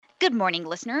Good morning,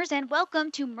 listeners, and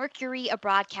welcome to Mercury, a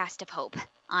broadcast of hope.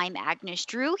 I'm Agnes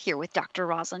Drew here with Dr.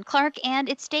 Rosalind Clark, and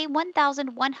it's day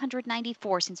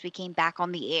 1194 since we came back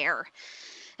on the air.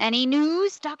 Any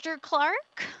news, Dr.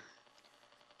 Clark?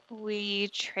 We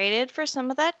traded for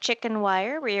some of that chicken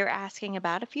wire we were asking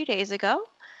about a few days ago.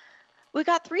 We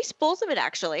got 3 spools of it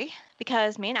actually,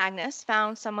 because me and Agnes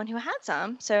found someone who had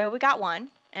some, so we got one,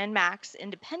 and Max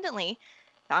independently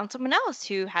found someone else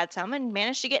who had some and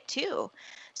managed to get 2.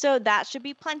 So that should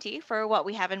be plenty for what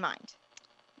we have in mind.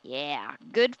 Yeah,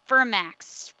 good for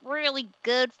Max. Really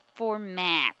good for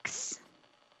Max.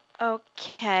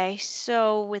 Okay,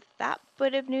 so with that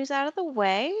bit of news out of the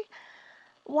way,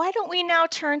 why don't we now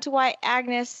turn to why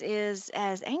Agnes is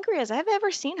as angry as I've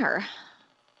ever seen her?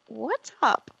 What's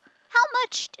up? How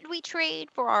much did we trade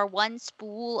for our 1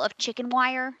 spool of chicken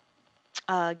wire?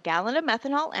 A gallon of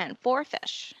methanol and 4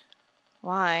 fish.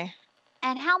 Why?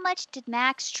 And how much did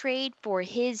Max trade for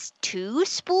his 2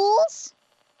 spools?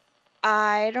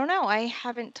 I don't know. I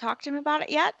haven't talked to him about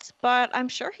it yet, but I'm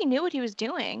sure he knew what he was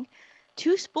doing.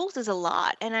 2 spools is a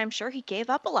lot, and I'm sure he gave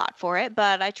up a lot for it,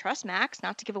 but I trust Max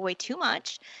not to give away too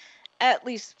much. At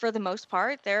least for the most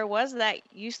part. There was that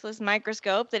useless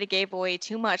microscope that he gave away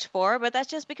too much for, but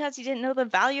that's just because he didn't know the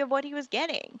value of what he was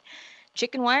getting.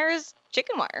 Chicken wire is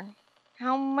chicken wire.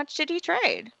 How much did he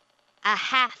trade? A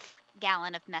half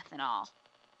gallon of methanol.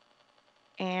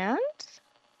 And?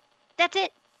 That's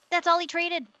it. That's all he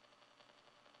traded.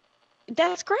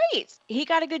 That's great. He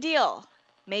got a good deal.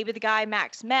 Maybe the guy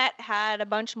Max met had a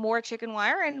bunch more chicken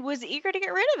wire and was eager to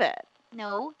get rid of it.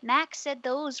 No, Max said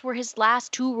those were his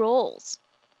last 2 rolls.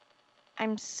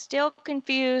 I'm still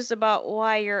confused about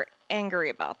why you're angry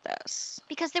about this.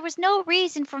 Because there was no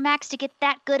reason for Max to get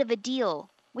that good of a deal.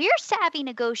 We're savvy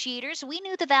negotiators. We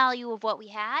knew the value of what we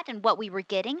had and what we were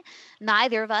getting.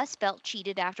 Neither of us felt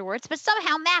cheated afterwards, but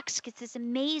somehow Max gets this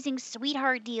amazing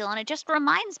sweetheart deal, and it just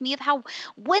reminds me of how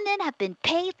women have been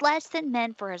paid less than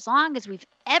men for as long as we've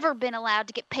ever been allowed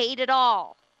to get paid at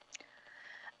all.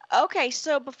 Okay,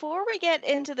 so before we get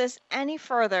into this any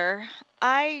further,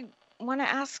 I want to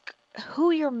ask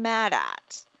who you're mad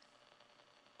at.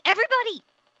 Everybody!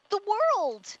 The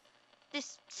world!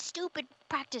 This stupid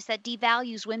practice that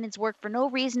devalues women's work for no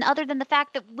reason other than the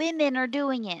fact that women are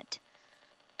doing it.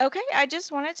 Okay, I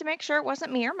just wanted to make sure it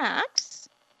wasn't me or Max.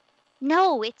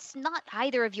 No, it's not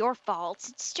either of your faults.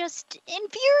 It's just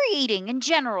infuriating in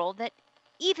general that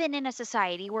even in a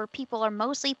society where people are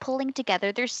mostly pulling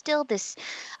together, there's still this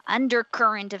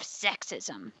undercurrent of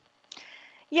sexism.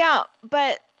 Yeah,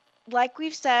 but like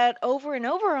we've said over and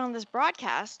over on this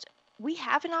broadcast, we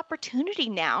have an opportunity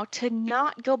now to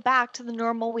not go back to the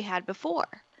normal we had before.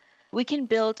 We can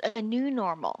build a new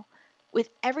normal with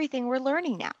everything we're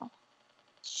learning now.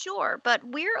 Sure, but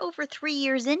we're over 3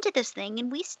 years into this thing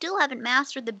and we still haven't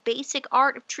mastered the basic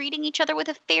art of treating each other with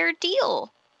a fair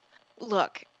deal.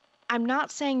 Look, I'm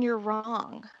not saying you're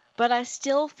wrong, but I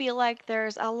still feel like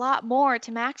there's a lot more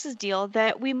to Max's deal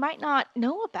that we might not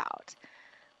know about.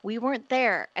 We weren't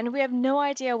there, and we have no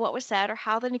idea what was said or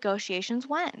how the negotiations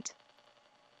went.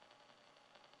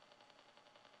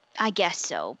 I guess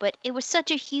so, but it was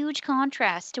such a huge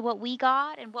contrast to what we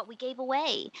got and what we gave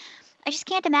away. I just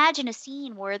can't imagine a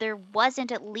scene where there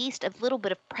wasn't at least a little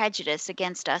bit of prejudice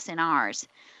against us in ours.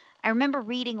 I remember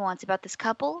reading once about this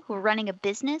couple who were running a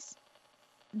business.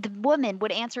 The woman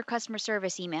would answer customer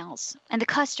service emails, and the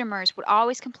customers would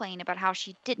always complain about how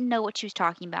she didn't know what she was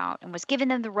talking about and was giving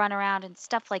them the runaround and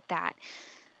stuff like that.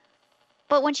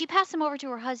 But when she passed them over to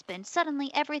her husband,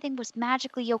 suddenly everything was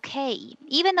magically okay,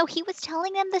 even though he was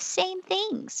telling them the same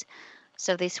things.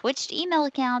 So they switched email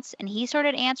accounts, and he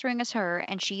started answering as her,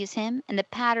 and she as him, and the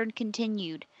pattern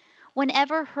continued.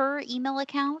 Whenever her email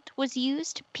account was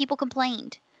used, people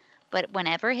complained. But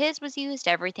whenever his was used,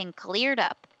 everything cleared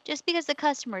up, just because the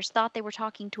customers thought they were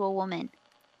talking to a woman.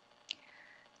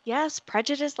 Yes,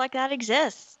 prejudice like that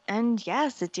exists, and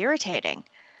yes, it's irritating.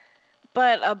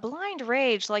 But a blind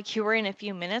rage like you were in a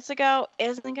few minutes ago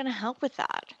isn't going to help with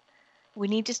that. We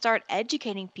need to start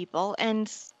educating people,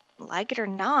 and like it or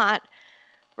not,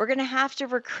 we're going to have to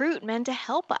recruit men to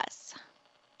help us,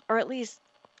 or at least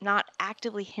not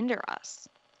actively hinder us.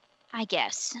 I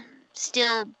guess.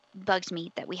 Still bugs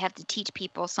me that we have to teach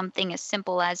people something as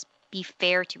simple as be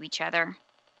fair to each other.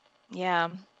 Yeah.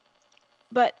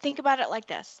 But think about it like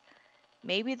this.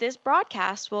 Maybe this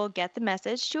broadcast will get the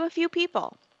message to a few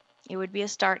people. It would be a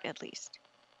start at least.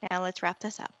 Now let's wrap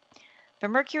this up. For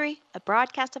Mercury, a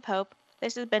broadcast of hope,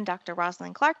 this has been Dr.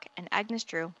 Rosalind Clark and Agnes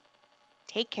Drew.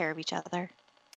 Take care of each other.